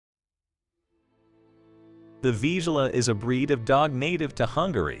The Vizsla is a breed of dog native to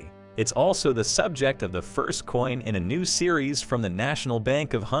Hungary. It's also the subject of the first coin in a new series from the National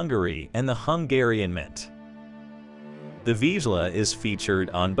Bank of Hungary and the Hungarian Mint. The Vizsla is featured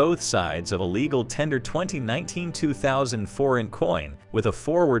on both sides of a legal tender 2019-2000 forint coin, with a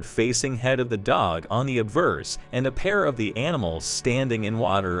forward-facing head of the dog on the obverse and a pair of the animals standing in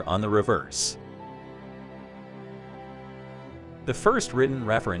water on the reverse. The first written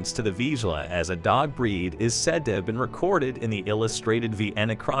reference to the Vizsla as a dog breed is said to have been recorded in the Illustrated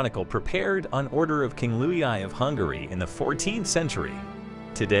Vienna Chronicle prepared on order of King Louis I of Hungary in the 14th century.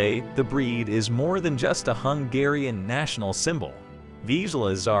 Today, the breed is more than just a Hungarian national symbol.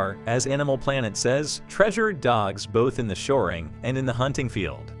 Vizslas are, as Animal Planet says, treasured dogs both in the shoring and in the hunting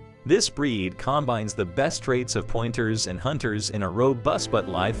field. This breed combines the best traits of pointers and hunters in a robust but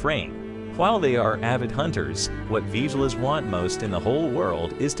lithe frame. While they are avid hunters, what Vizslas want most in the whole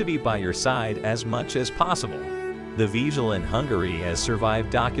world is to be by your side as much as possible. The Vizsla in Hungary has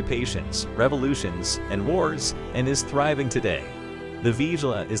survived occupations, revolutions, and wars, and is thriving today. The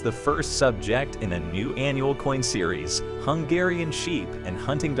Vizsla is the first subject in a new annual coin series, Hungarian Sheep and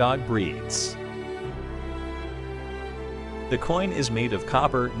Hunting Dog Breeds. The coin is made of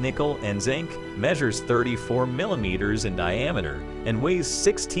copper, nickel, and zinc, measures 34 millimeters in diameter, and weighs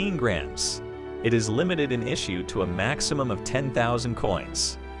 16 grams. It is limited in issue to a maximum of 10,000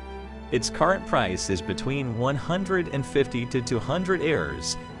 coins. Its current price is between 150 to 200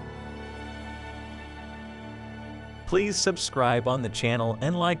 euros. Please subscribe on the channel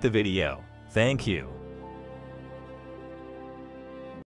and like the video. Thank you.